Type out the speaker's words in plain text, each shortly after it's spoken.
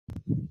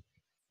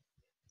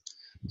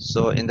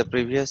So in the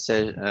previous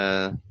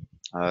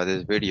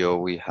this video,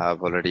 we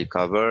have already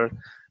covered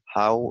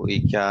how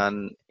we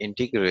can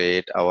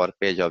integrate our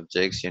page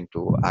objects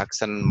into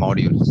action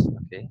modules.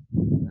 Okay,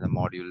 the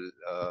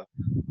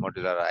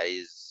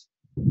modularize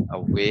a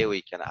way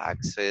we can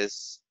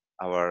access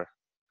our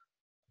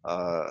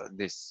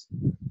this.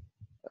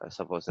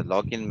 Suppose a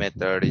login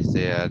method is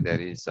there. There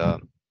is a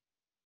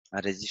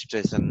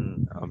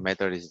registration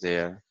method is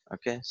there.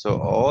 Okay, so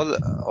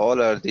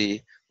all are the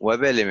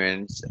web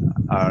elements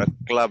are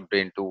clubbed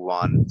into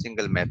one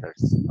single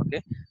methods.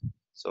 Okay,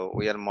 so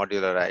we are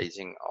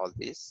modularizing all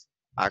these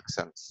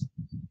actions,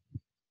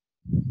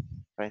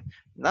 right?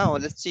 Now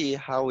let's see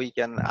how we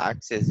can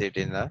access it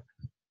in a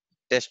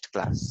test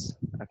class.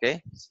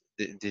 Okay,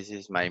 this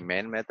is my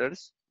main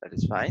methods, that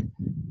is fine.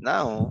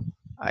 Now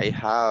I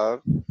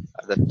have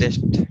the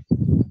test.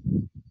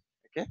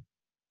 Okay,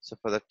 so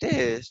for the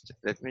test,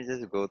 let me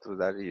just go through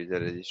that user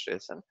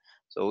registration.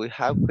 So we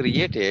have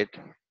created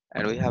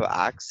and we have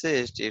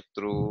accessed it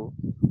through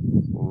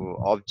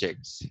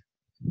objects.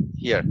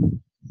 Here,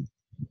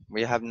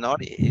 we have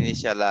not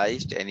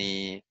initialized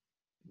any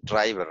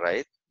driver,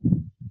 right?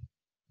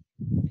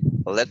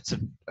 Let's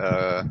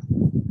uh,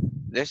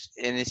 let's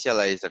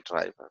initialize the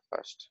driver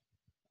first.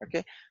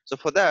 Okay, so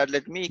for that,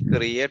 let me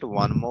create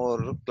one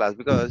more class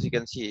because you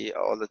can see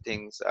all the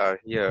things are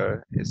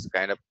here. It's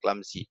kind of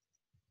clumsy,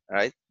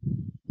 right?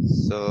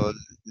 So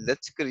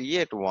let's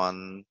create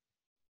one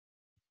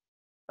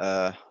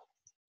uh,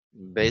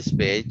 base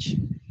page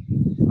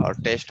or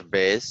test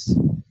base,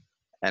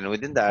 and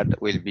within that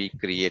we'll be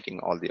creating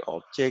all the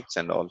objects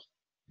and all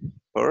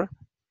for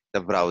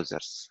the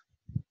browsers.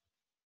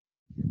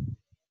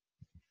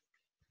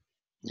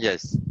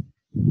 Yes,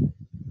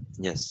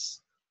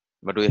 yes,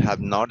 but we have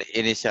not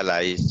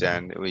initialized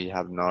and we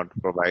have not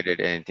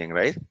provided anything,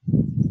 right?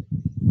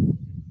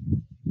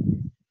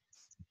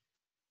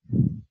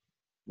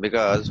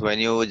 Because when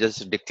you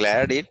just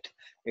declared it,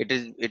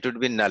 it would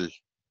be null,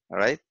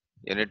 right?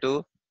 You need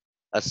to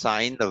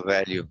assign the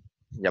value.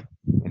 Yep,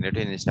 you need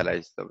to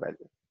initialize the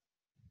value.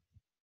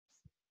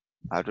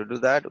 How to do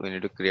that? We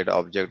need to create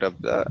object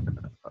of the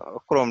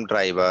Chrome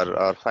driver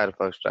or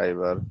Firefox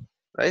driver,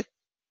 right?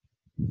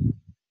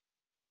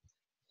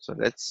 So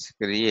let's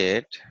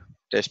create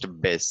test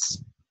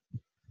base.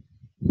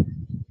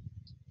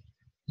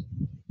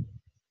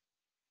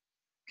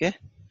 Okay,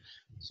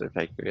 so if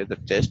I create the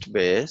test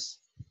base,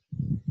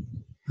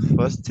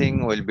 first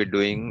thing we'll be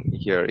doing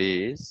here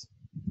is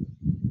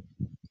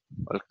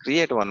I'll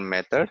create one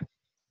method.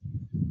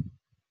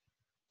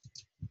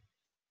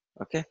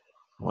 Okay,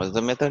 what's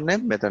the method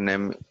name? Method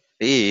name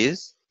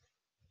is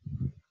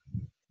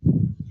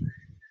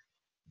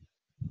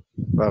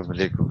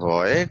public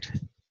void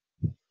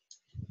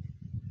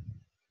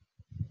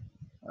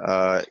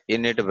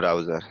init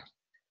browser.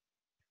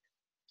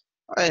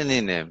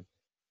 Any name,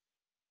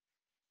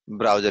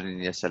 browser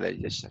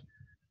initialization.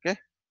 Okay,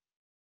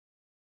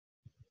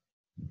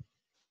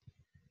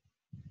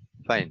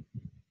 fine.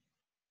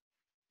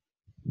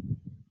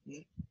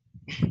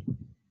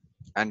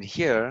 And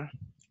here,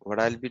 what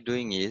I'll be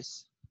doing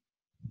is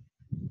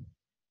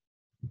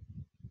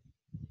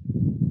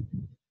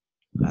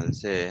I'll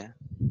say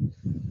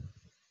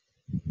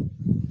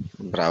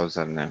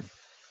browser name.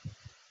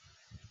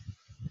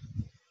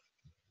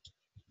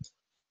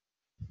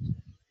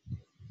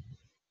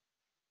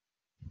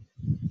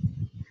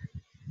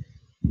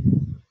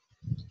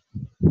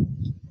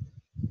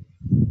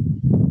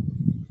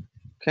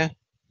 Okay,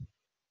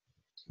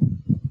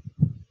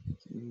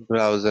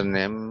 browser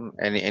name,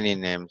 any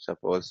name.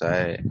 Suppose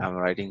I am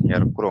writing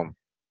here Chrome.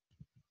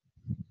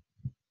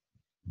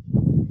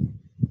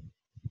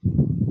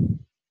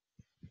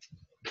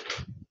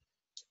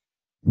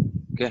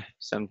 Okay,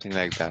 something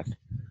like that.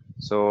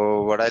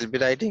 So what I'll be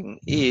writing,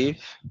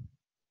 if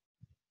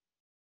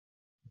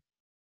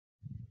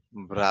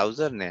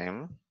browser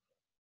name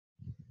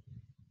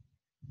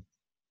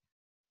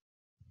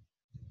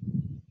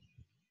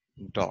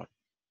dot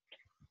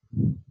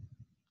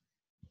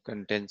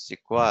contains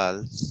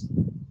equals,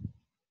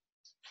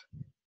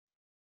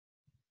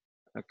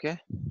 okay,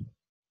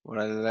 what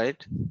I'll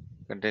write,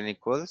 contain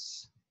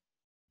equals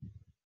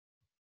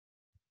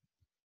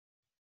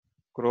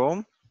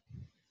Chrome.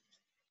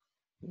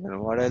 Then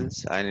what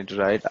else I need to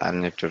write? I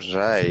need to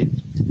write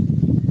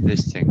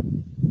this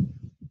thing,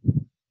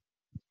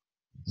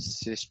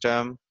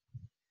 system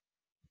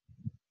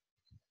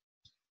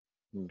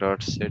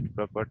dot set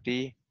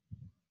property.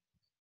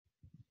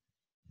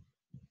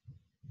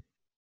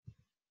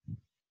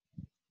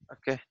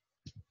 Okay,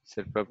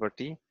 set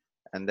property,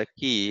 and the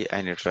key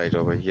I need to write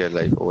over here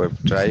like web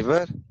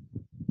driver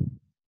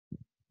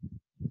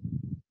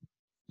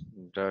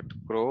dot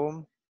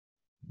Chrome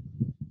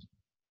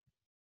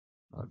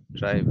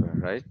driver,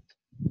 right?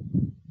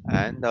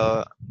 And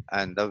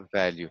the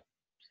value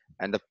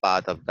and the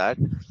path of that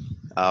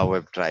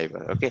web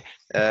driver. Okay,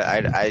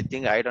 I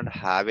think I don't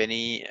have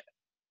any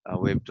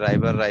web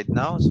driver right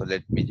now, so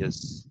let me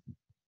just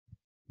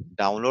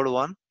download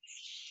one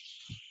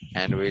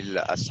and we'll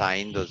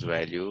assign those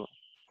value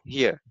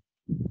here.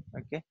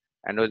 Okay,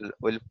 and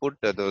we'll put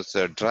those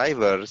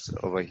drivers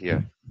over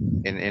here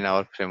in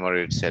our framework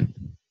itself.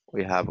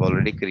 We have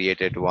already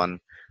created one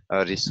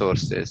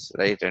resources,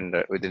 right? And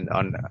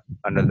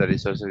under the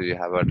resources we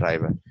have a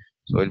driver,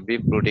 so we'll be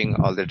putting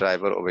all the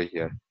driver over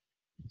here.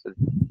 So,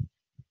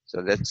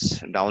 so let's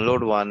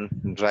download one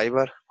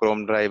driver,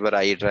 Chrome driver,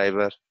 IE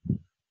driver,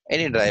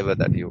 any driver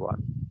that you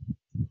want.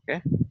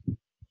 Okay,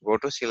 go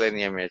to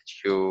Selenium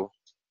HQ.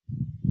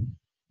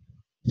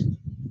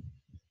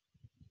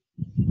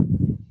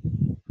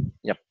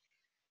 Yep.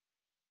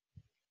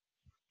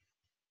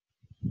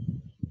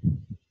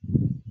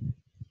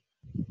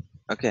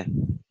 Okay,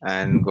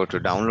 and go to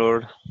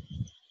download.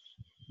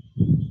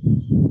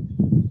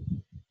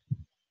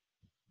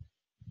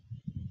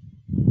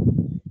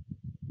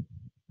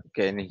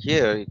 Okay, and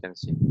here you can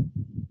see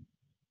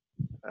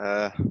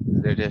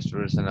latest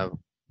version of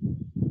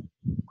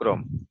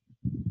Chrome,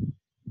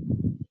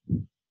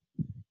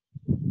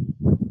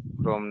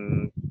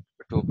 Chrome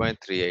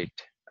 2.38.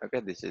 Okay,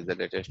 this is the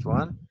latest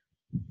one.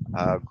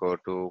 Go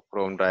to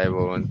Chrome drive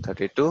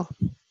 132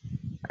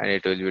 and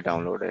it will be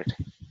downloaded.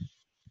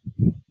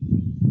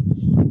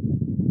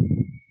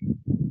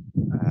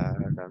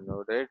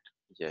 Downloaded,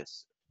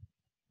 yes.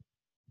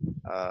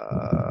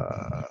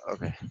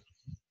 Okay,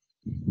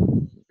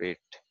 wait.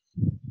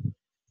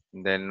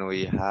 Then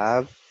we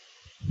have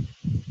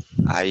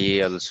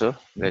IE also.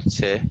 Let's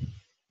say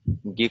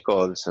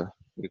Gecko also,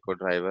 Gecko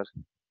driver.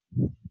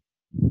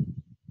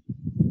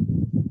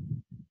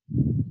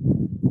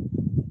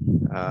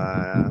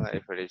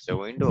 If it is a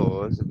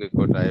Windows,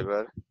 Gecko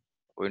driver,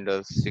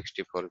 Windows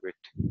 64-bit.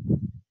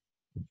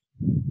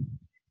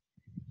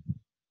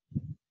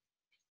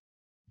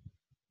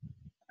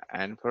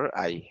 And for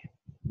IE,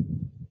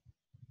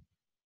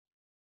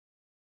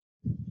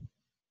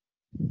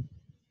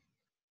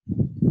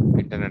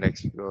 Internet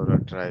Explorer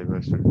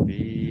driver should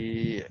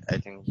be, I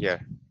think,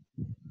 here.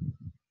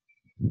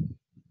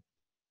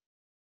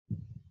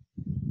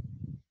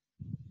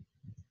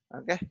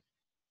 Okay,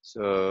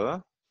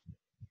 so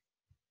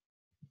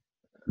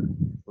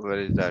where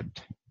is that?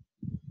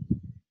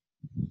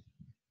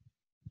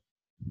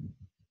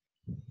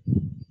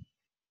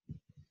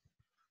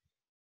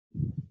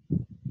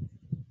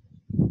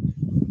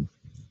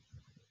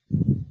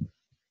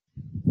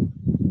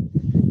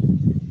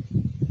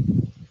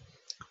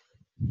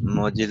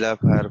 Mozilla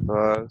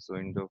Firefox,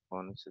 Windows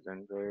Phone,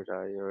 Android,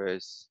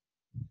 iOS.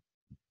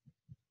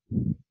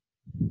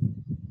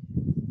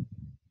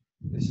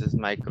 This is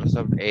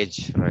Microsoft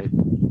Edge, right?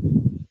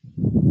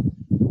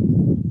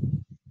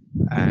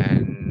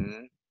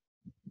 And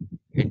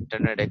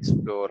Internet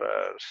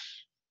Explorer,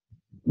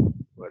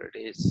 where it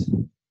is.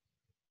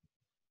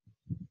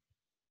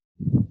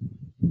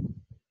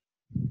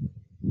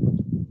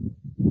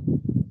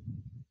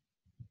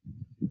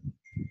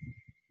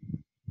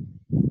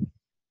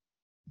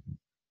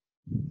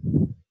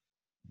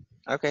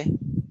 Okay,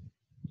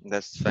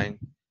 that's fine.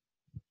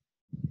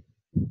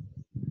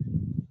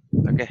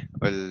 Okay,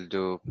 we'll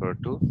do for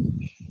 2.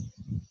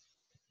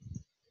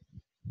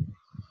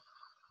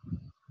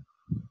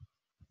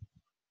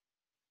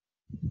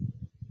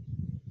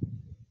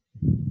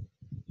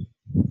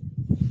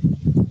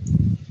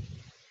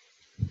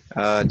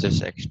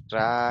 Just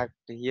extract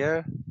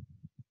here.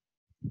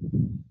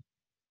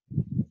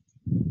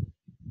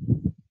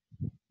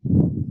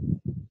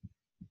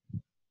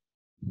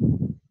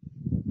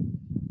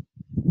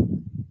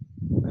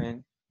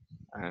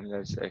 And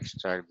let's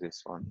extract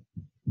this one.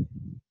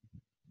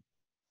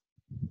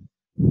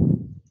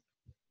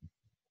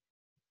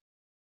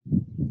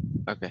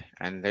 Okay,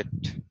 and let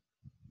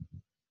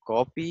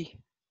copy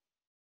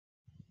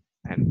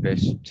and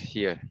paste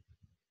here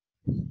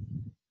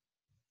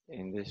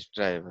in this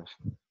driver.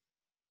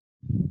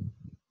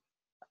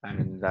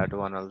 And that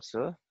one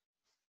also,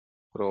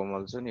 Chrome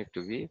also need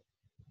to be.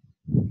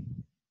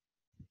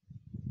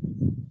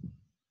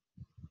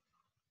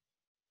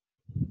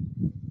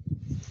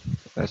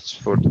 Let's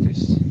put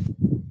this.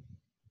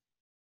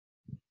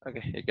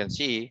 Okay, you can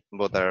see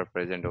both are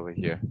present over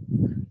here.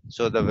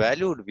 So the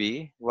value would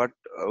be, what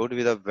would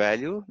be the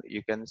value?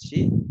 You can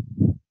see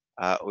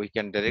we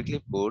can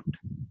directly put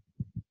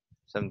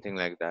something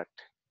like that.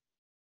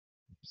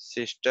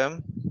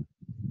 System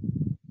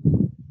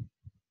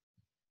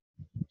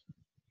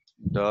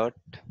dot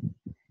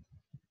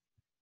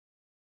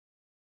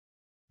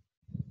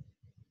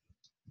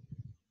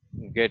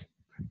get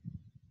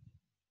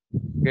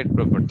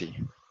property.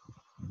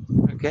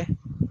 Okay,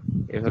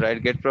 if you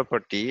write get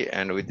property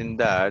and within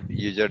that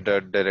user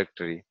dot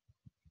directory,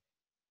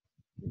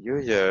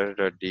 user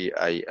dot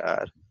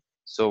dir.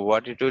 So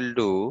what it will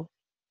do,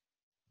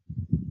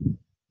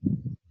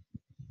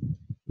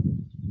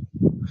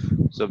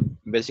 so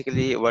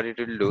basically what it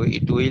will do,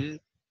 it will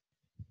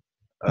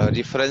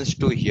reference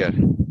to here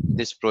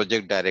this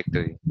project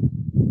directory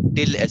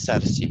till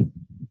src.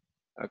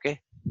 Okay,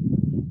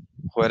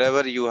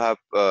 wherever you have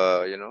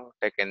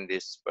taken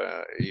this,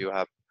 you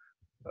have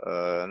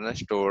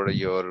stored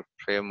your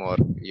framework,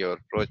 your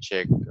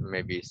project,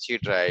 maybe C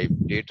drive,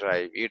 D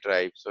drive, E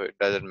drive, so it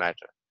doesn't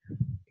matter.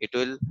 It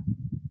will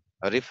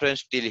a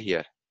reference till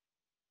here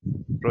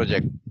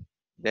project,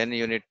 then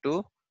you need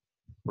to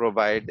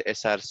provide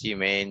src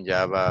main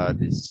java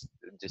these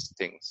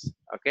things.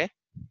 Okay,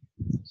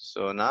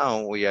 so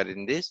now we are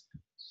in this.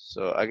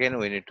 So again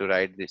we need to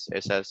write this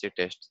src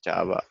test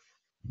java.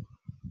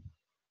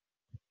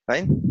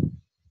 Fine.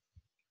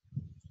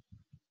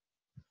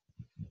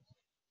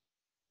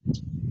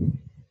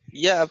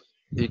 Yeah,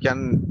 you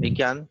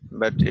can,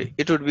 but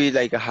it would be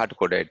like a hard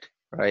coded,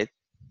 right?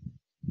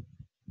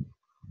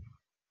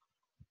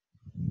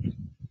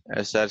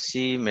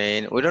 src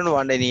main, we don't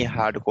want any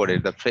hard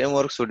coded. The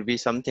framework should be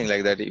something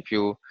like that. If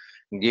you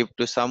give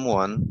to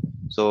someone,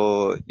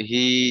 so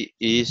he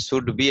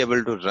should be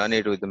able to run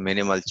it with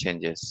minimal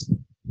changes.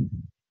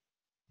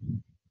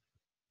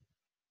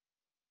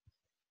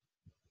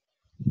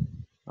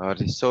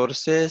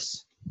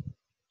 Resources,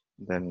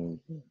 then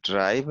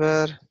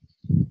driver.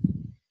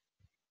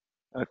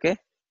 Okay,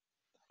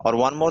 or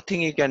one more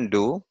thing you can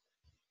do,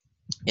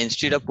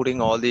 instead of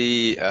putting all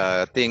the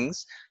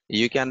things,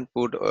 you can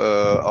put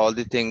all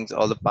the things,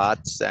 all the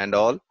paths and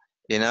all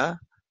in a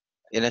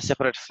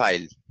separate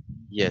file.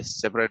 Yes,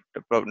 separate,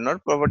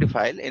 not property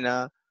file, in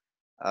a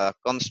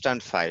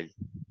constant file.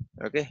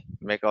 Okay,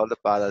 make all the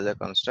path as a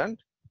constant.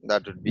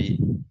 That would be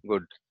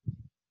good.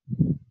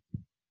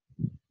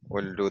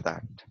 We'll do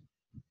that.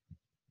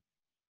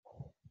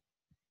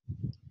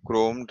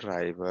 Chrome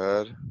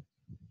driver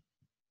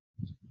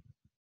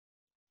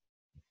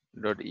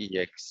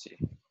 .exe.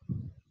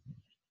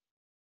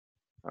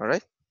 All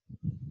right,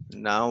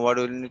 now what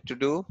we'll need to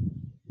do,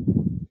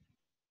 we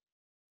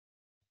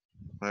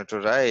have to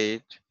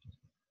write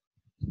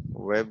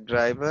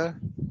WebDriver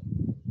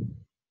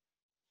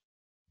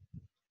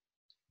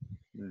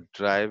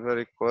driver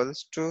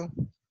equals to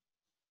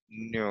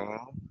new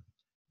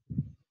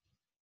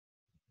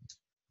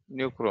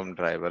new Chrome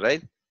driver,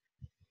 right?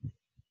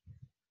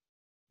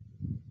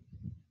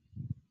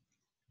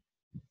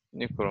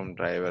 New Chrome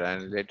driver,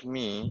 and let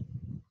me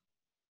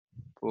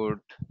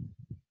put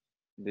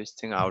this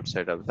thing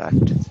outside of that.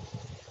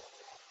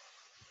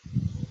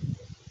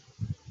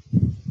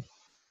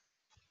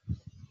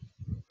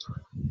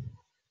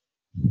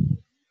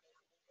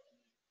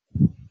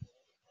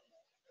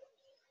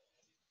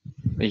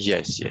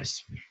 Yes,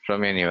 yes.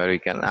 From anywhere we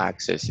can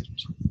access it.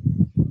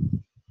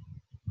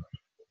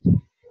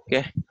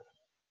 Okay.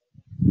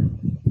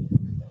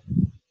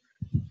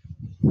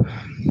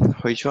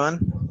 Which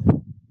one?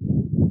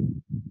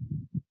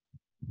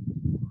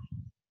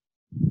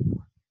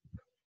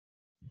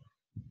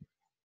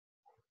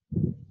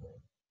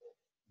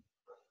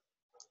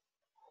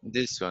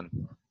 This one.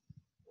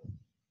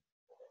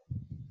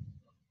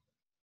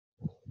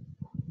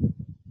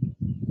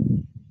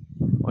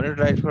 We need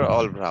to write for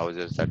all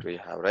browsers that we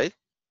have, right?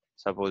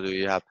 Suppose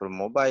we have for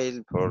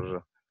mobile,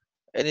 for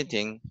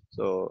anything,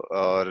 so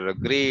or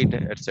grid,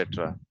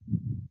 etc.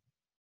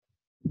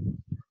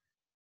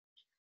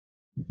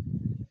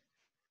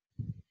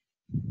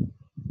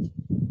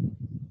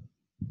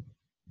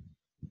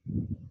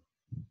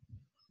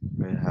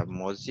 We have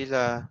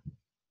Mozilla.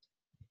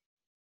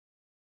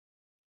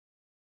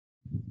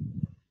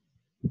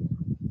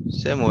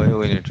 Same way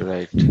we need to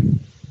write.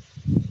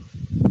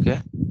 Okay.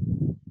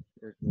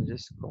 Let me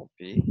just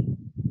copy.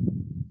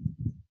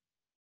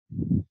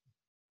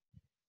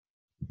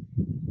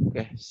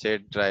 Okay.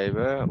 Set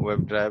driver,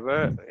 web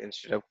driver.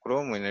 Instead of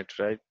Chrome, we need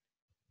to write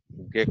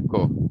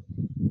Gecko.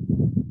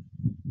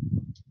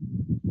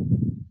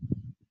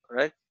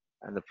 Right?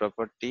 And the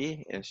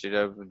property, instead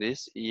of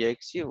this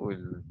exe,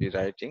 we'll be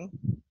writing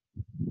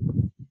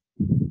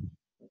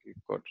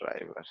Gecko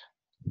driver.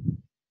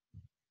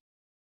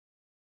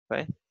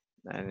 Right?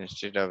 And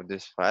instead of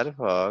this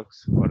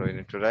Firefox, what we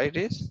need to write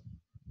is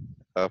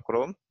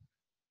Chrome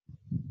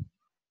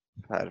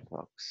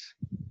Firefox.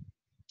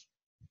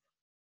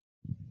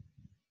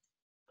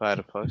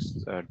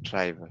 Firefox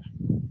driver.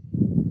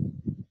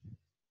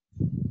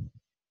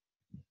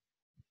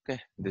 Okay,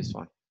 this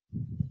one.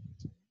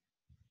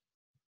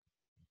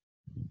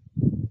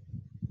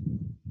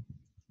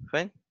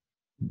 Fine.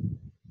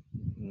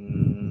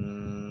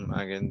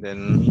 Again,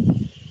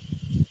 then,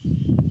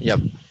 yep.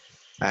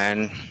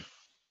 And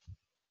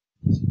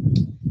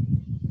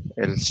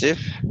else if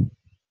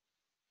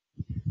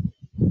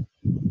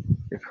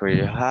we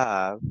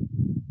have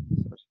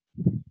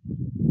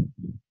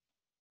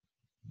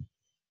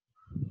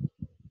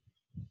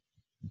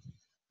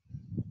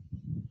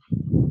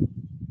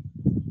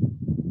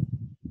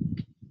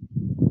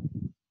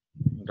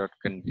dot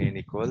contain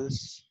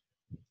equals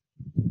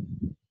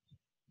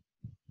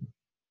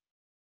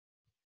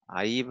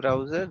IE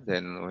browser,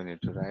 then we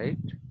need to write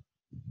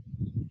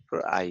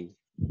for I.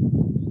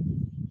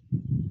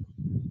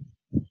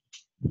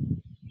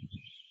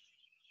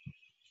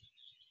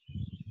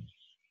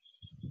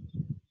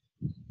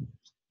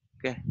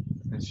 Okay,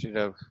 instead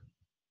of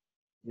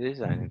this,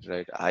 I need to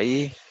write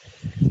I.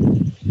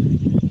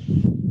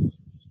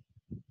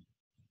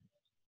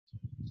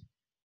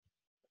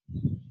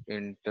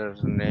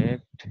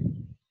 Internet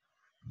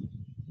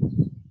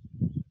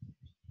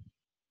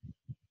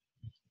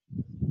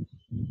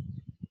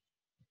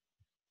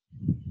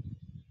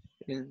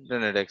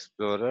Internet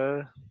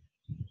Explorer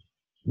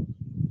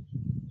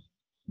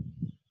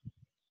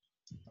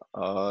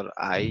or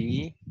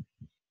IE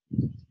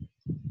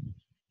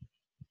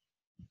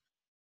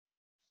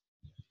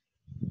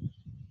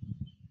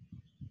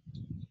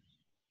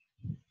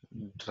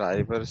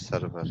driver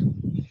server.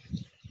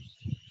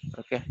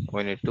 Okay,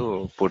 we need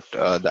to put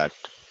that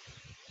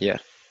here.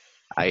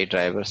 I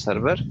driver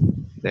server.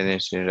 Then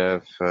instead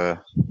of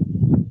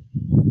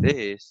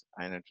this,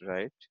 I need to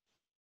write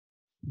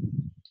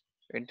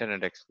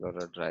Internet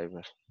Explorer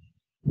driver.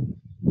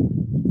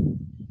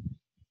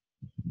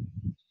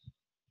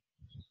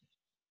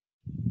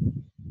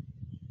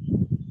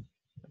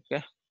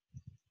 Okay,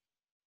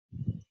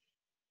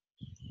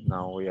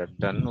 now we are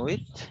done with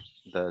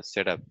the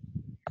setup.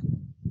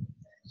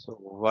 So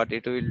what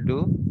it will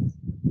do?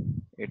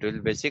 It will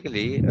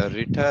basically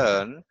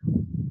return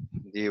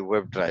the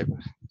web driver.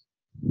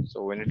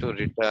 So we need to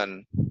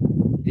return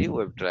the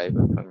web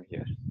driver from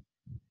here.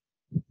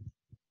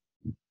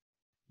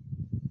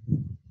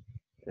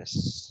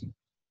 Yes,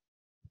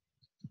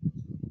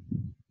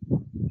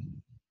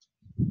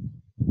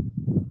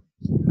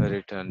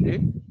 return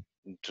the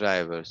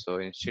driver. So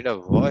instead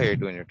of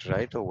void, we need to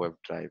write a web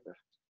driver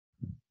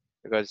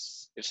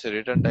because it's a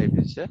return type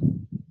is a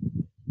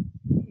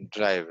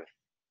driver.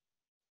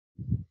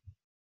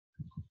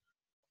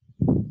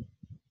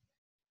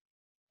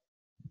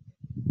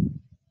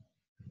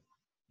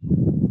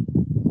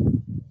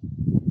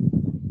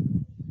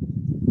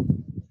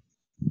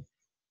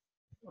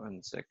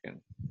 One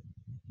second,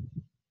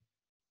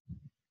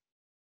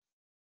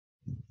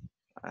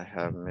 I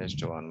have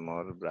missed one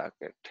more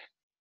bracket.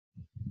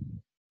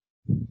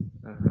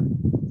 Uh-huh.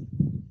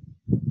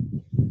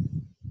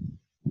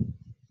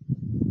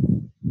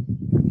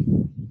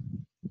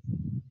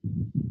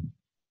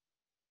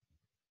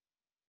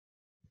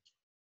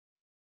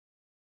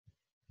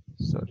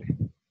 Sorry.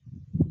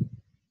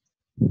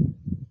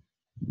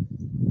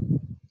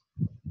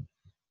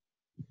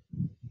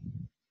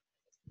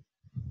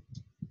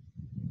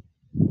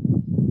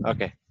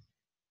 Okay.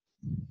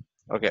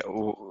 Okay.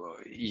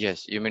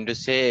 Yes, you mean to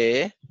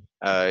say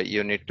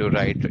you need to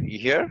write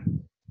here.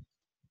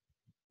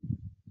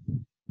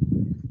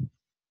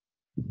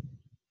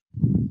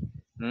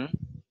 Hmm?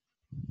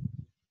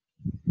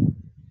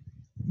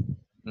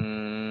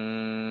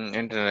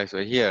 Internet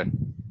Explorer here.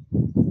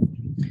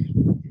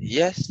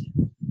 Yes.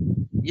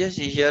 Yes,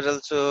 here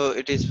also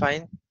it is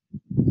fine.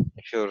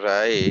 If you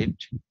write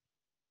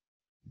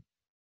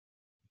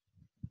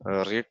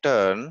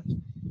return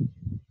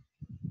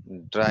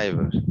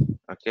driver,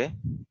 okay,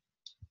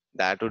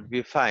 that would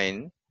be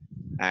fine.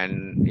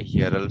 And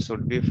here also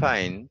would be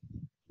fine.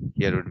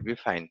 Here would be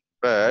fine.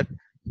 But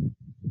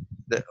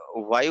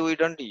why we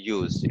don't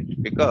use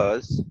it?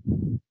 Because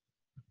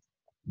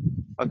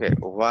okay,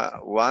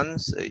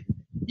 once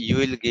you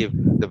will give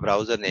the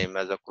browser name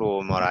as a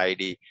Chrome or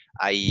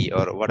IE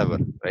or whatever,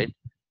 right?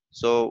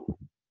 So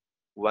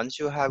once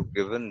you have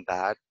given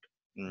that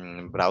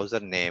browser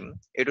name,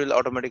 it will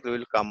automatically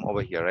will come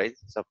over here, right?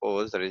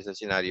 Suppose there is a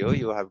scenario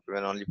you have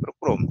given only for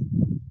Chrome.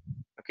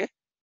 Okay,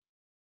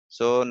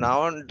 so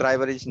now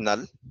driver is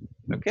null.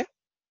 Okay,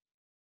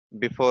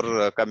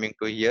 before coming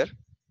to here,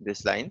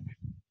 this line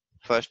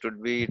first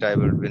would be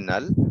driver would be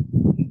null,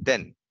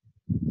 then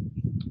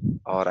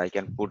or I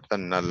can put the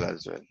null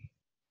as well.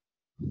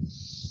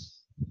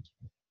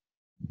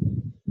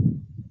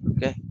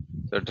 Okay,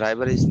 so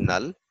driver is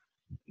null.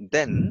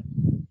 Then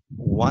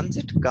once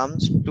it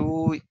comes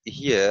to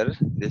here,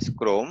 this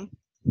Chrome,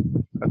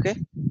 okay,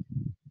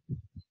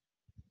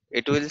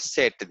 it will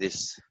set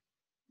this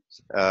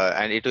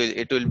and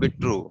it will be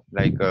true,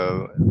 like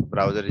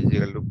browser is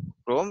equal to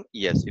Chrome.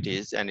 Yes, it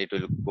is, and it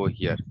will go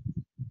here.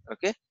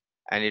 Okay,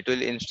 and it will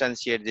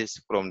instantiate this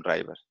Chrome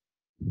driver,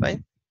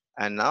 right?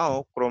 And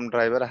now Chrome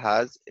driver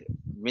has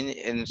been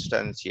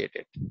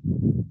instantiated,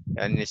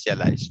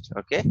 initialized.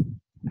 Okay,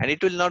 and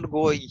it will not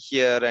go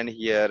here and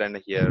here and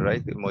here,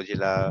 right?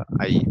 Mozilla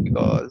IE,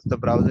 because the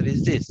browser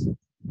is this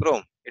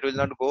Chrome. It will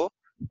not go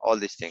all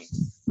these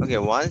things. Okay,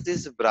 once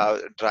this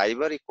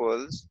driver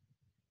equals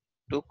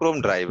to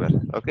Chrome driver,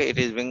 okay, it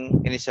is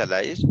being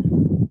initialized.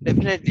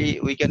 Definitely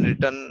we can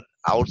return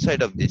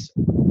outside of this.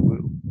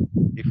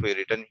 If we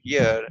return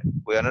here,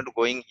 we are not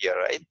going here,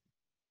 right?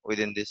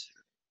 Within this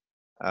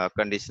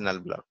conditional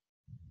block.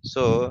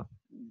 So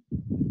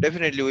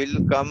definitely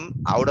we'll come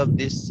out of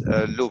this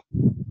loop,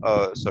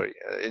 sorry,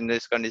 in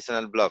this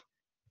conditional block,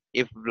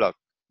 if block.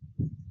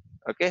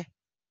 Okay,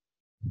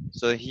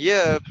 so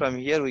here from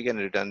here we can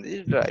return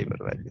the driver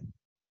value.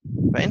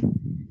 Fine.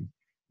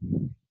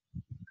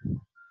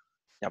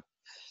 Yep.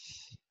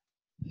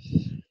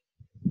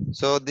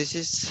 So this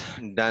is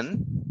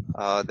done.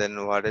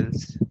 Then what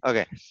else?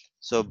 Okay,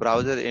 so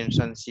browser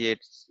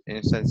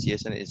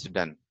instantiation is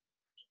done.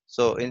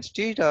 So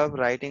instead of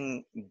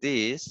writing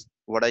this,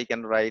 what I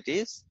can write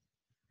is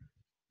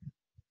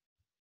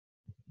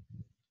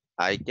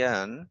I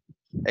can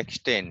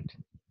extend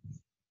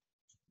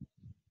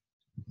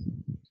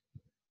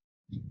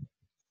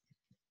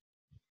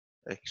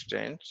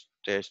extend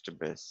test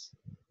base.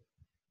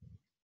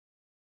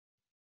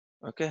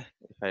 Okay,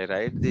 if I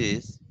write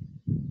this,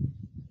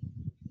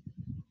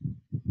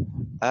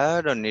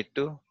 I don't need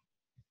to,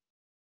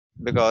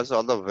 because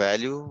all the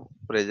value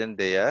present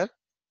there.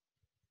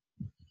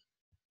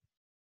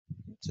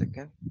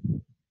 Second.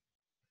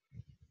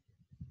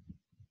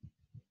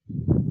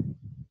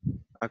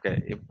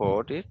 Okay,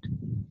 import it.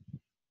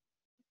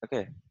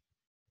 Okay,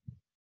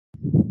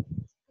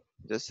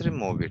 just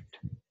remove it.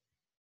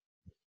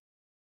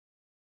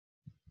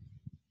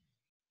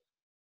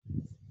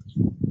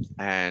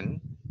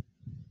 And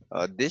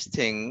these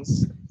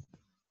things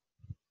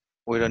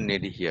we don't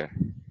need here.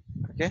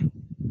 Okay,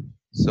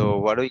 so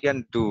what we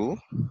can do,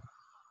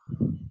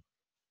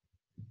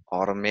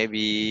 or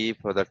maybe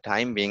for the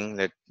time being,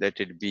 let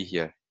it be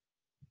here.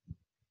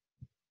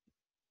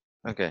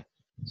 Okay,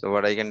 so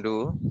what I can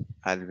do,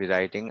 I'll be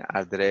writing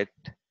at the rate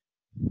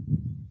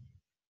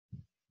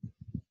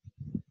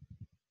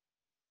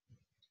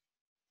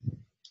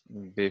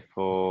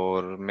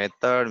before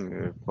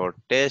method, before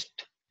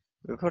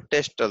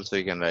test also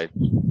you can write.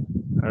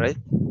 All right,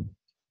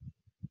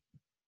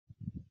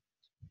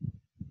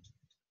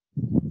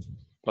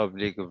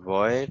 public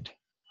void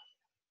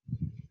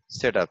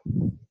setup.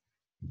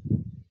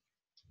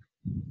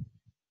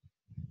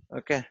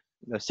 Okay,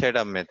 the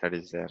setup method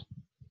is there.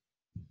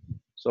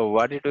 So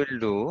what it will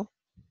do,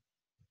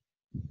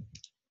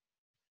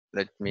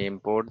 let me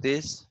import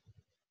this.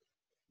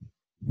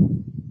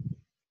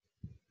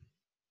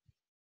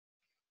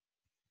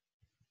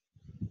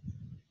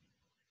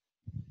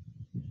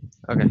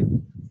 Okay,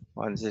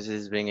 once this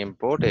is being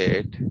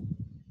imported,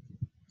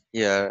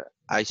 here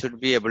I should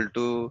be able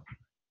to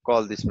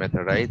call this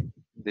method, right?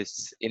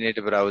 This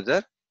init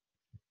browser,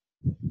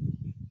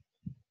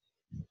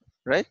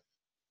 right?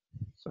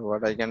 So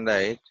what I can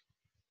write,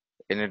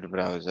 init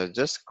browser,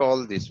 just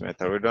call this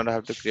method. We don't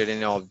have to create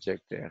any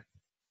object there.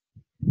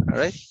 All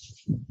right,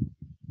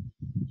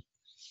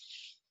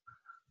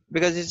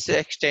 because it's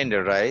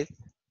extended, right?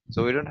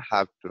 So we don't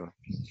have to.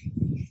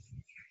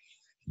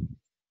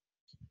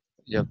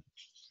 Yep,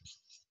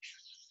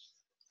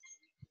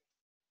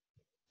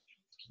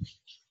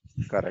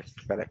 correct.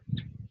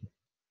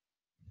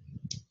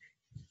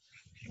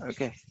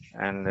 Okay,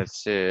 and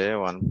let's say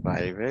one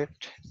driver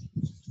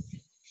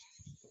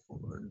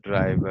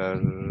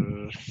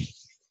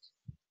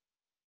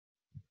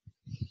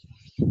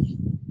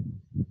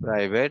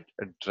private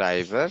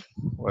driver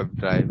web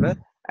driver,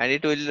 and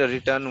it will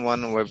return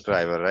one web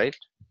driver, right?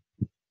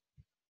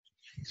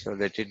 So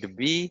let it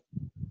be,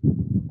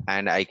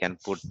 and I can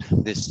put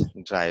this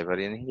driver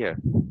in here,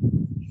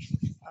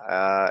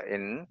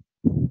 in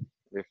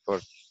before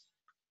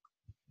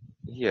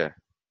here.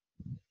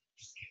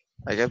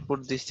 I can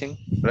put this thing,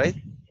 right?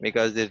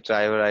 Because the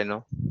driver I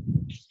know.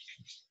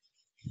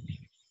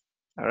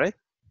 All right.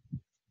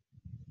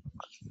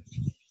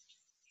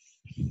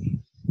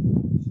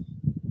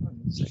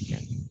 One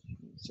second.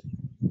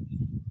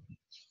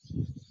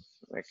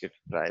 Make it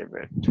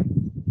private.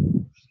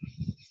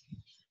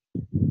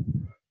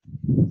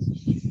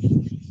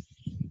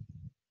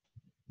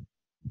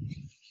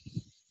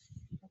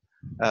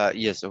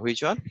 Yes. So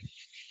which one?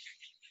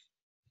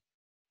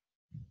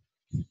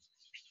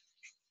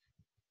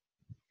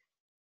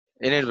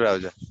 Init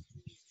browser.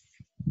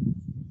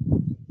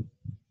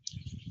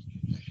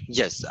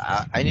 Yes.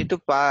 I need to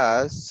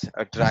pass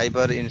a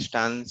driver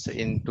instance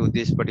into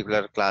this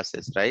particular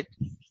classes, right?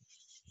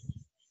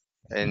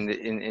 And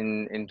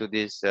into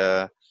these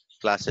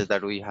classes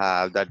that we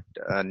have that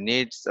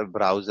needs a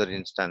browser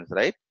instance,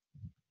 right?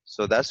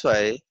 So that's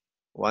why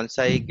once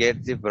I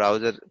get the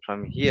browser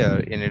from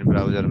here in a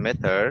browser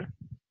method,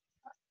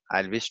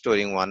 I'll be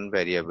storing one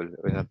variable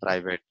in a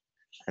private,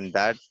 and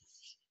that,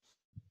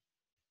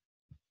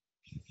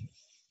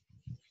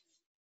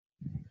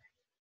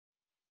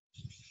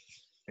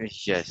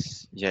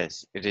 yes,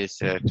 it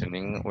is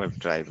returning web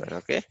driver.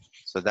 Okay,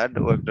 so that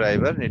web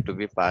driver need to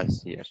be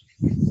passed here.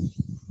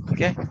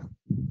 Okay,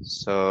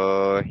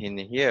 so in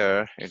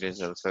here it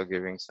is also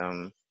giving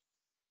some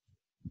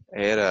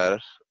error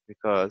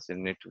because it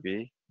need to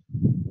be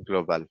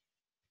global.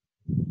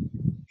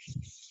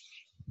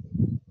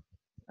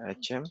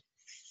 HM.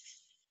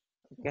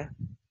 Okay,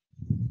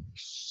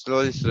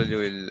 slowly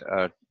will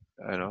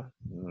you know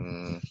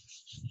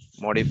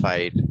modify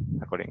it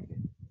accordingly.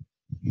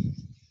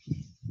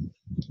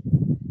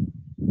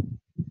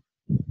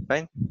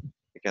 Fine,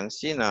 you can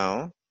see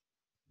now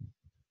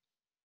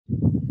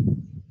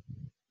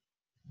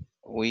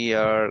we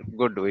are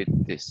good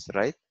with this,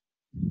 right?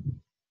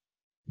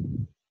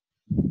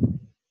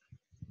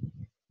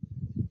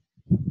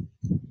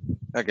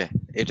 Okay,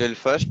 it will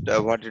first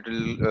what it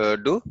will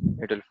do,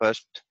 it will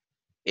first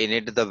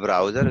init the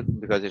browser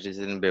because it is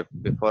in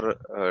before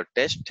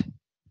test.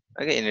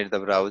 Okay, init the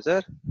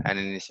browser and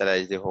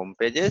initialize the home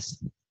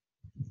pages.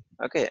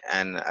 Okay,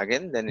 and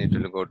again then it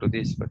will go to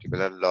this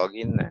particular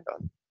login and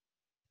all.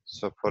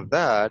 So for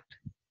that,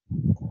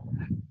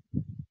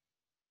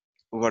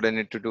 what I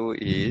need to do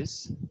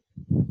is,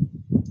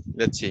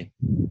 let's see.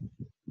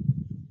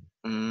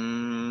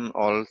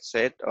 All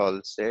set,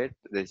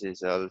 this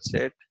is all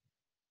set.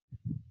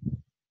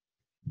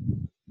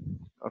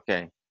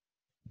 Okay,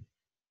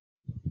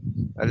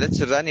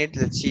 let's run it.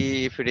 Let's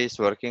see if it is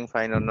working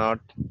fine or not.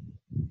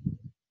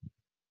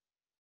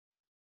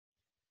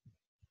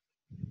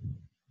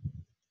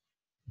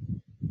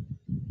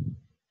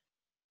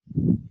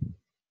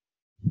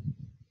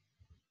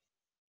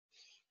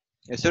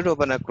 You should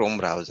open a Chrome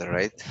browser,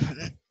 right?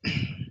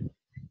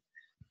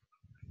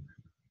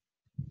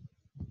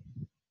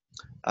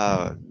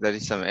 There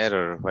is some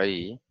error.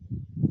 Why?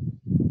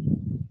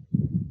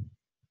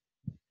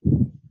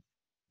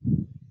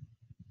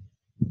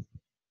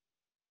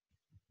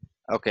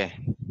 Okay,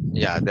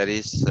 yeah, there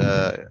is.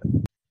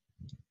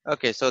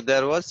 Okay, so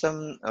there was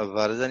some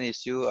version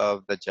issue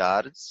of the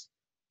jars.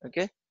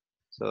 Okay,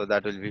 so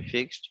that will be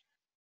fixed.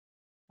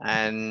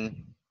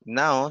 And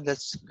now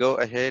let's go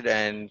ahead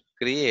and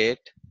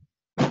create.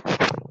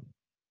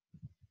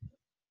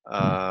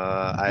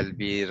 I'll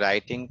be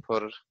writing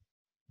for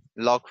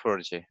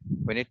log4j.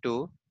 We need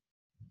to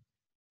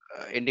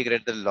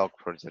integrate the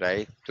log4j,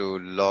 right? To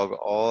log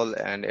all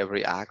and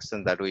every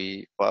action that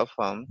we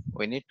perform,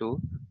 we need to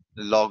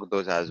log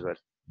those as well.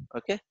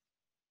 Okay.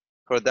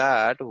 For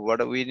that,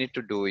 what we need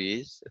to do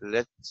is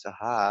let's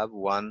have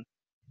one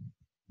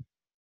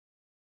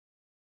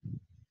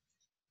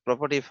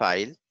property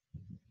file.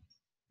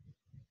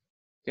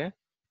 Okay.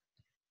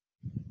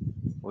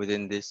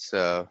 Within this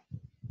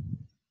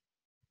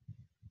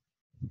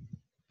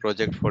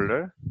project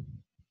folder.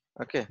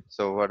 Okay.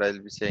 So what I'll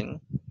be saying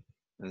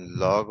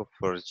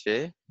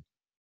log4j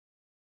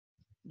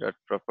dot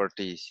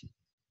properties,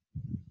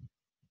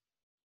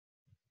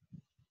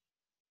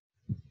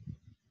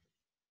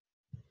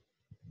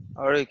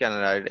 or you can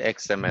write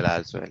XML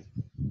as well.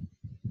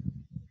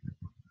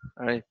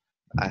 All right.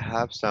 I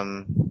have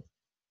some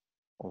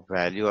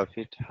value of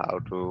it, how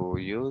to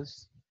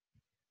use.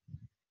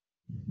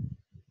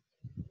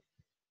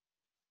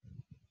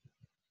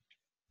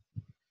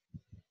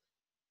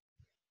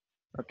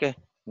 Okay.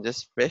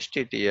 Just paste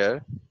it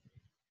here.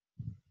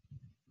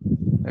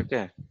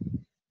 Okay.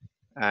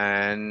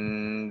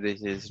 And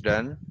this is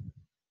done.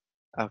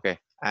 Okay.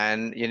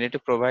 And you need to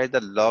provide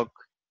the log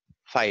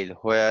file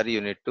where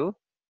you need to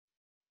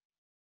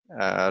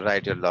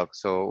write your log.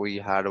 So we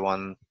had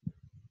one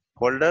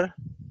folder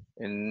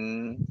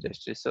in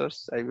test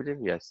resource, I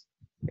believe. Yes,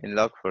 in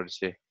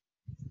log4j.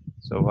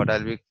 So what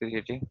I'll be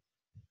creating?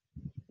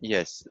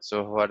 Yes.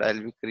 So what I'll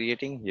be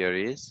creating here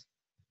is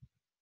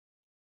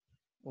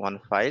one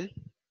file.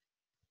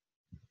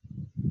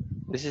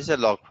 This is a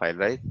log file,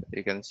 right?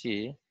 You can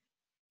see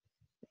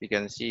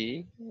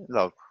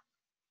log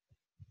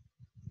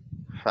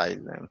file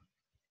name.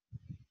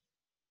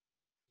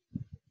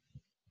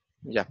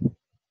 Yeah,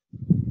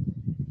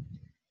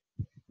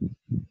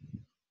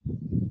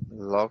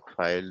 log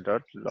file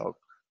dot log.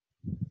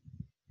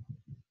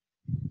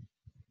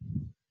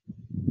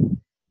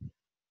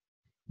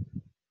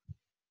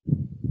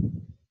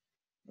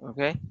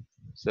 Okay.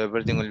 So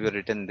everything will be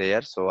written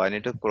there. So I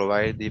need to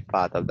provide the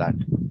path of that.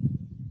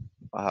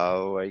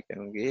 How I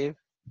can give?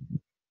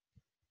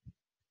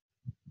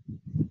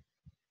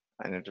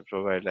 I need to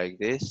provide like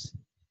this.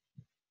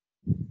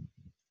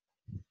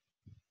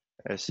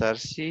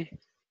 src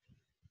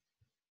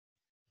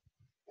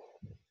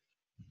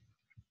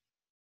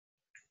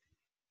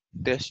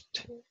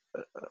test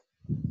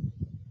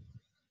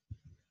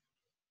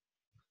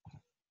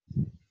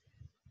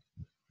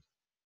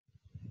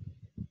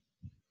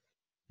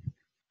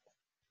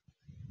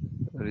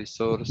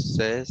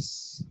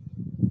resources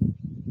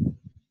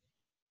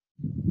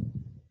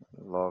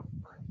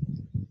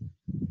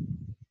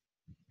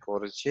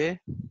log4j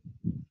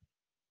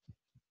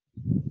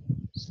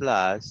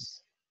slash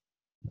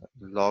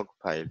log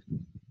file.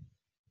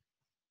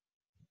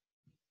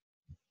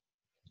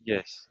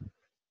 Yes.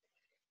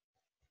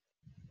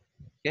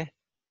 Okay.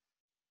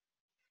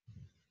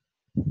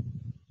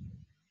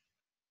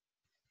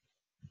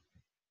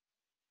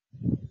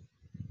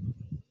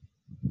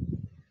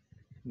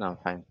 Now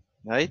fine.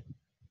 Right.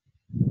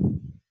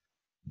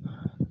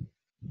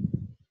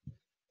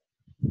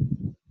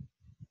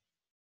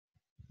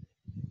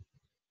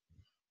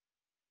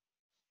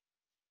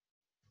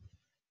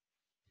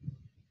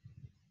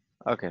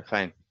 Okay.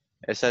 Fine.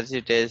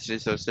 src test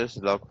resources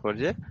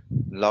log4j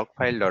log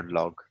file dot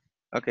log.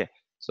 Okay.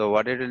 So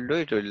what it will do,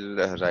 it will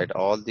write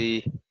all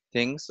the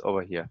things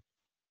over here.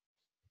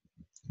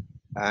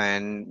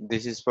 And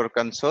this is for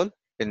console.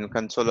 In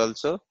console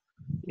also,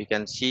 you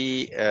can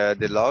see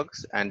the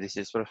logs, and this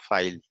is for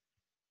file.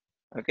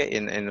 Okay.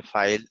 In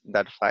file,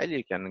 that file,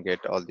 you can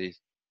get all these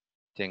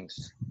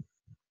things.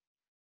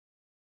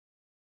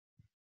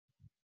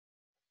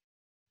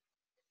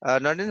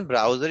 Not in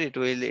browser, it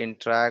will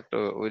interact.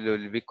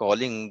 Will be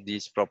calling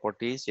these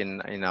properties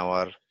in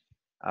our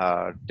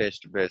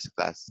test base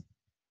class.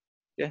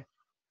 Okay.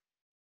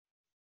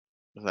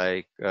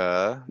 Like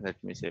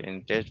let me say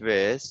in test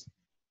base,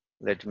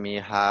 let me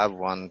have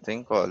one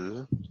thing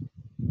called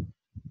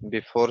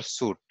before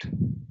suit.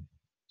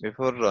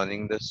 Before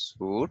running the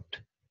suit,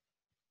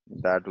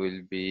 that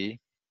will be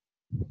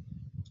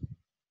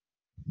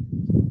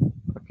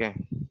okay.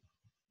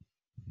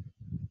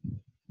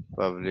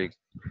 Public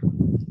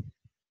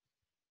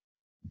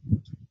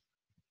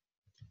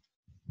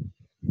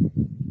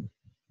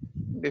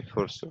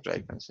before shoot, I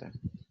can say,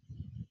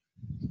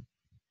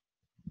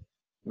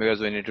 because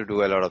we need to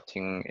do a lot of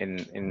thing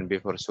in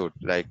before shoot,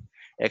 like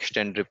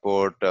extend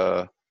report,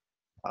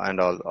 and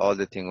all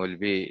the thing will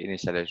be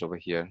initialized over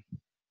here.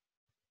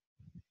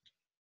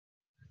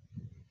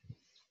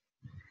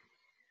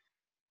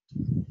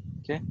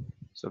 Okay,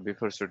 so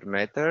before shoot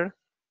method,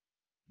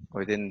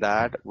 within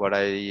that what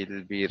I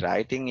will be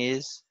writing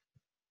is,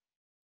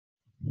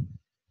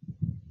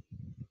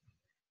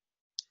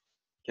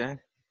 okay,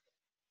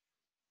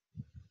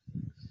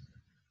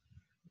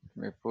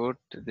 let me put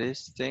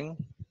this thing.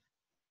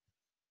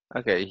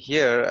 Okay,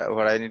 here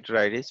what I need to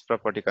write is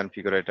property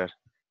configurator,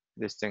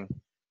 this thing.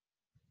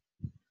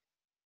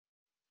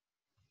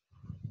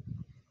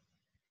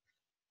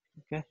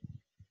 Okay,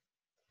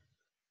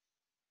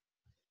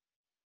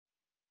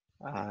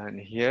 and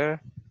here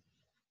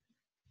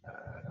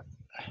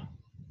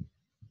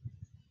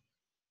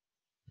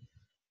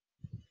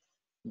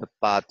the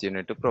path, you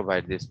need to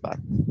provide this path,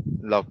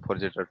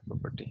 log4j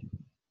property.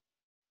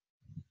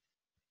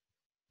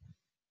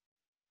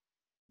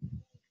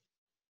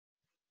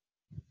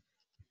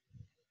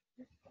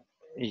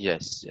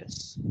 Yes,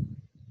 yes.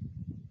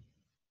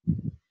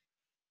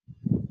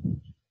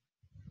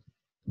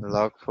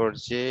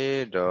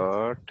 Log4j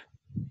dot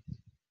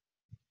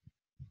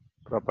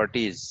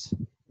properties.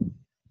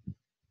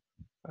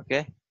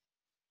 Okay,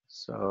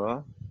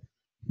 so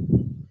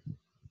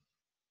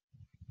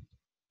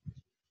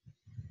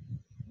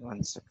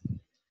one second.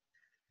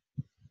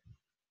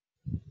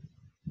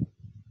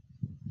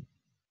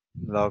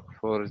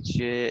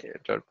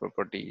 Log4j dot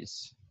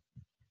properties,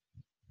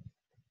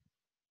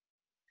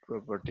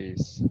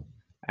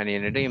 and you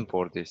need to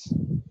import this.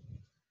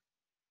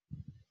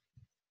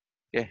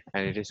 Okay,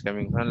 and it is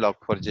coming from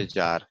log4j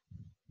jar.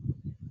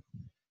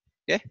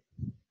 Okay,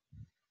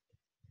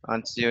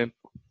 once you,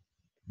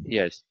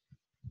 yes,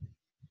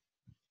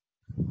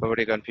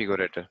 property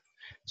configurator.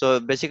 So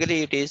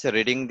basically it is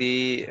reading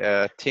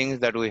the things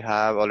that we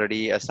have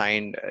already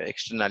assigned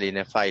externally in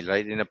a file,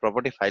 right? In a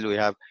property file we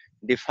have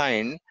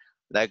defined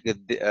like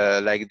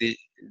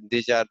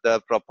these are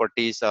the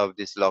properties of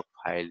this log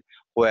file,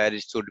 where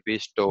it should be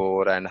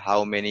stored and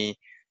how many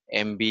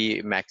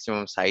MB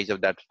maximum size of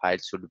that file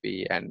should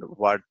be, and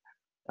what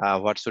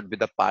should be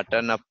the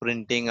pattern of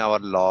printing our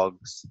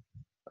logs,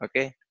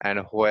 okay,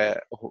 and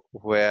where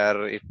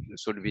it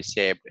should be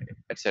saved,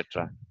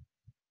 etc.,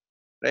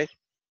 right?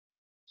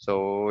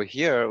 So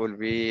here we'll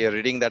be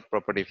reading that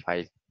property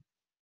file,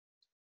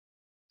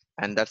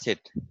 and that's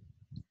it.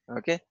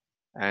 Okay,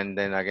 and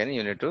then again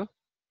you need to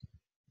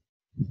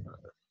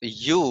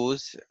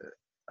use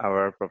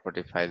our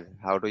property file.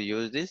 How to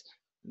use this?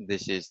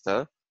 This is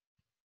the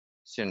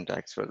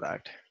syntax for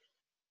that.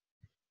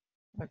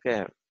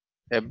 Okay,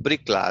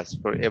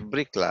 for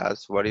every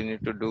class what you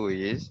need to do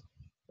is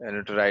you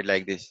need to write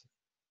like this: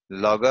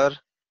 logger,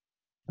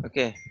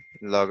 okay,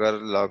 logger,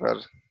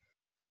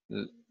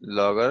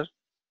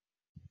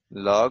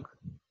 log,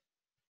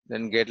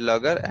 then get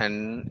logger,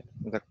 and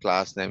the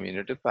class name you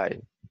need to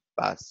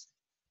pass,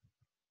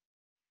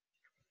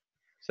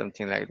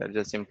 something like that.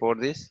 Just import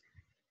this,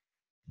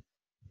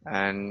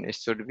 and it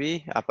should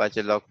be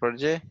Apache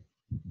log4j.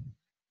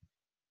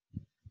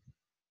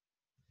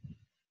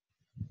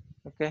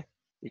 Okay,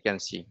 you can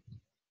see,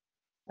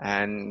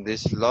 and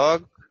this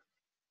log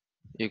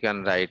you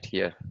can write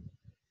here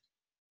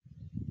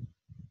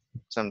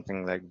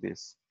something like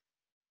this: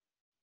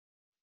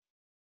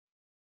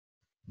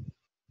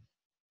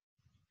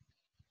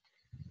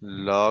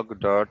 log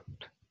dot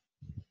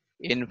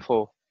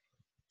info.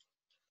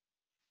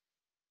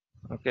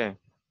 Okay,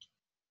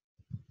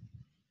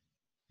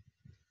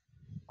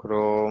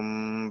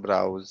 Chrome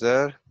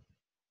browser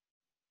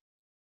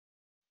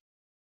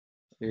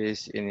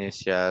is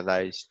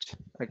initialized.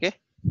 Okay,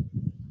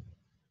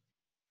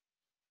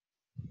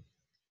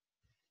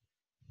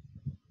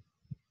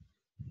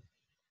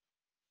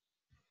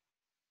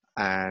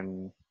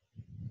 and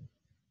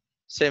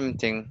same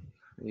thing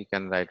you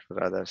can write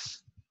for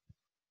others.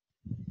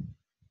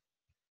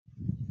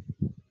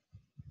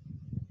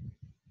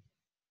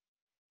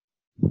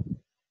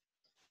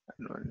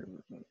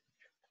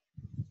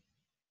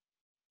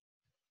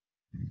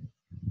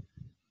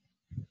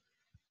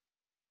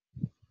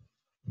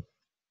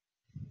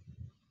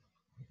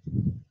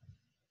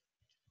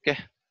 Okay,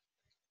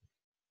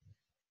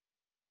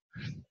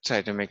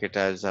 try to make it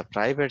as a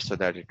private so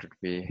that it would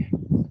be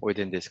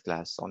within this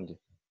class only.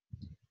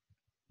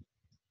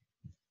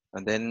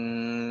 And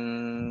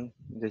then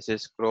this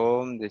is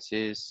Chrome, this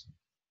is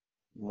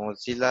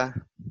Mozilla,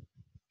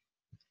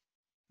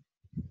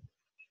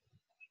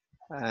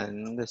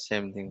 and the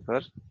same thing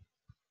for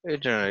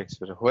Internet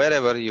Explorer.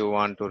 Wherever you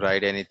want to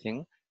write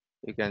anything,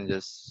 you can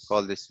just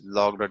call this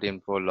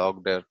log.info,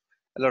 log there.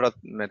 A lot of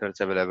methods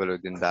available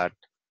within that.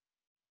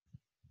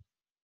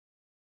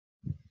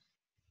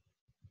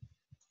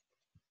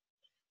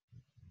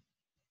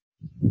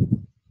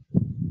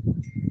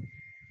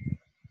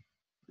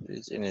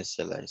 Is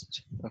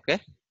initialized. Okay.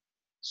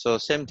 So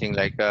same thing,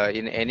 like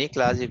in any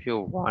class, if you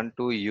want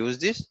to use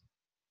this,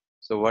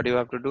 So what you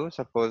have to do,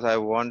 suppose I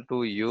want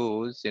to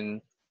use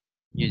in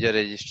user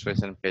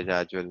registration page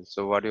as well.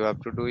 So what you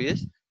have to do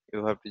is,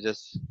 you have to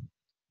just,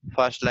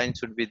 first line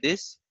should be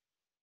this,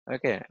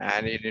 okay,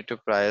 and you need to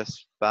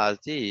pass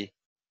the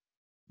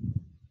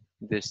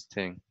this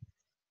thing,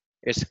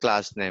 its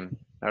class name.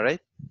 All right,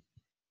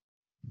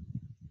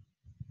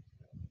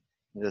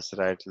 just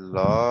write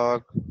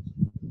log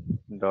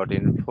dot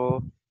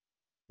info,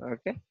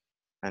 okay,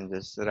 and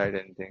just write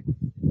anything.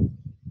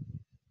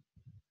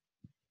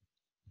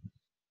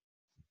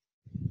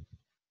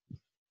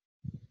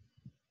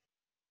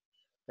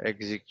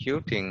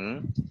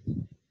 Executing,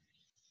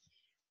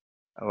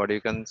 what you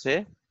can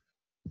say,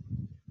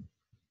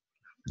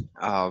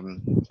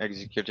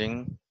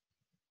 executing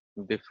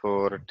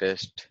before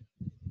test,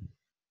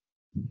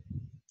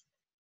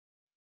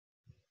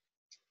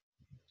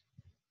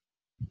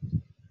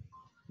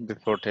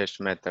 before test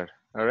method.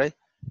 All right,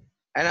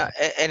 and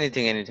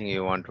anything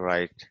you want to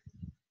write,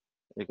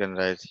 you can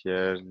write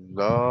here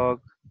log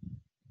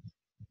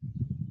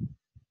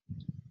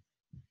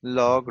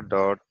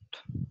dot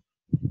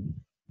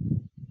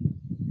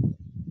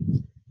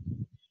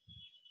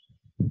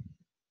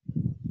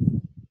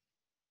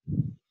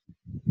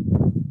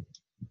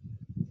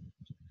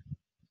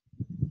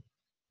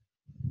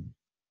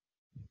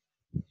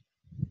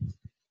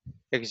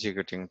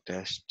executing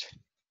test,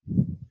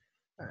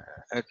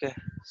 okay,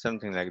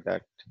 something like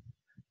that.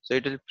 So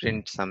it will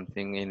print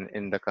something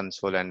in the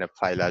console and a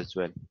file as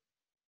well,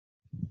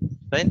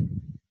 right?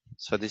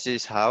 So this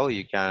is how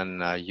you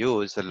can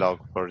use a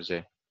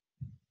log4j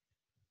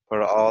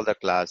for all the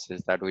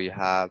classes that we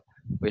have.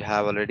 We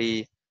have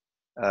already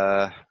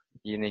uh,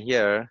 in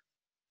here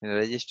in the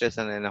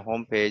registration in the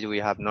home page, we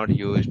have not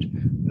used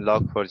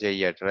log4j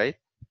yet, right?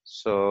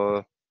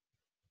 So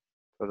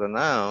for the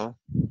now,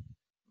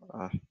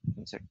 uh,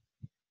 one sec.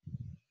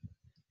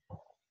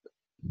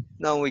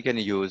 Now we can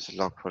use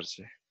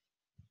log4j.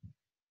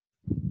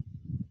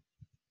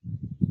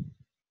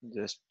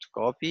 Just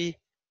copy,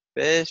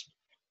 paste,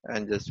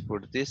 and just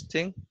put this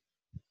thing,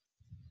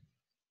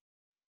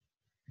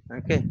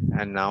 okay,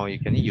 and now you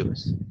can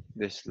use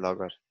this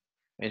logger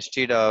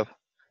instead of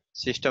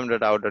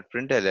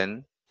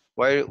system.out.println.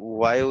 Why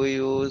we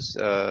use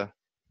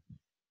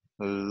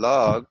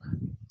log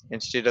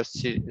instead of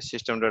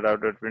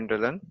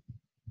system.out.println?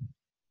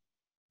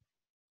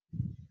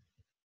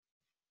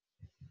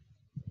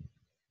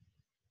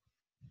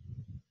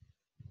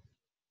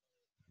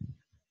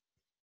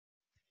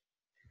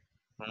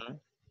 Hmm,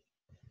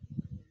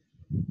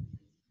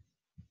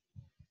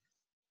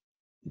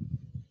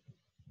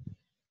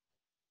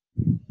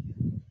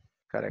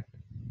 correct.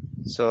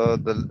 So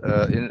the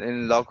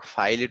in log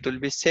file it will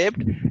be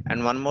saved,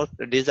 and one more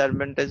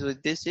disadvantage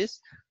with this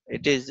is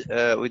it is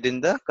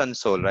within the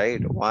console,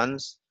 right?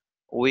 Once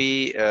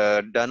we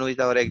done with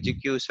our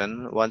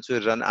execution, once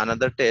we run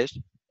another test,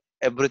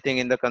 everything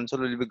in the console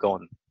will be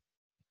gone,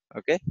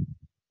 okay,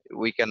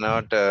 we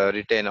cannot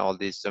retain all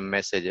these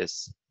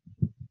messages,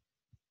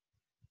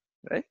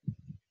 right?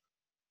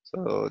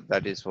 So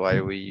that is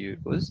why we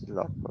use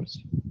log4j.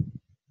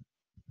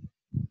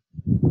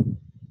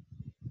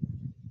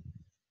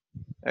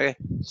 Okay,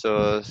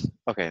 so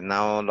okay,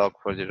 now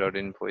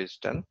log4j.info is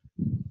done.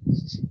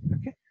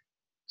 Okay,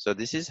 so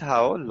this is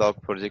how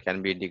log4j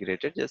can be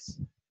integrated.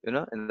 Just, in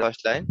the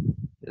first line,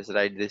 just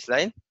write this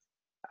line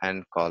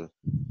and call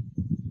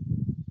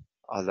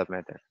all the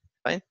method.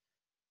 Fine.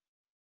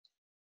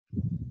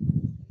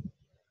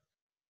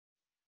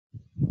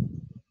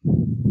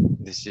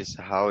 This is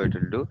how it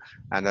will do.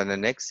 And then the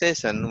next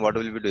session, what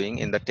we'll be doing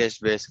in the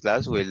test-based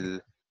class, will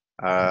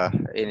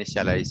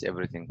initialize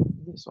everything.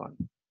 This one.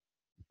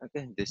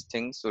 Okay, these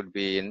things would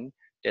be in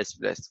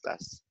test-based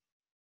class.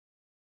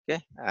 Okay,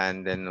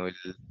 and then we'll,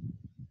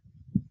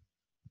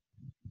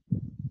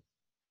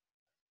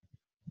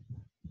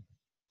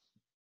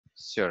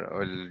 sure,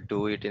 we'll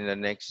do it in the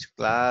next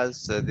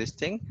class, this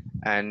thing,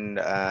 and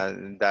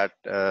that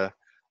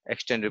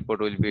extend report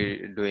will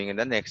be doing in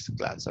the next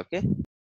class. Okay.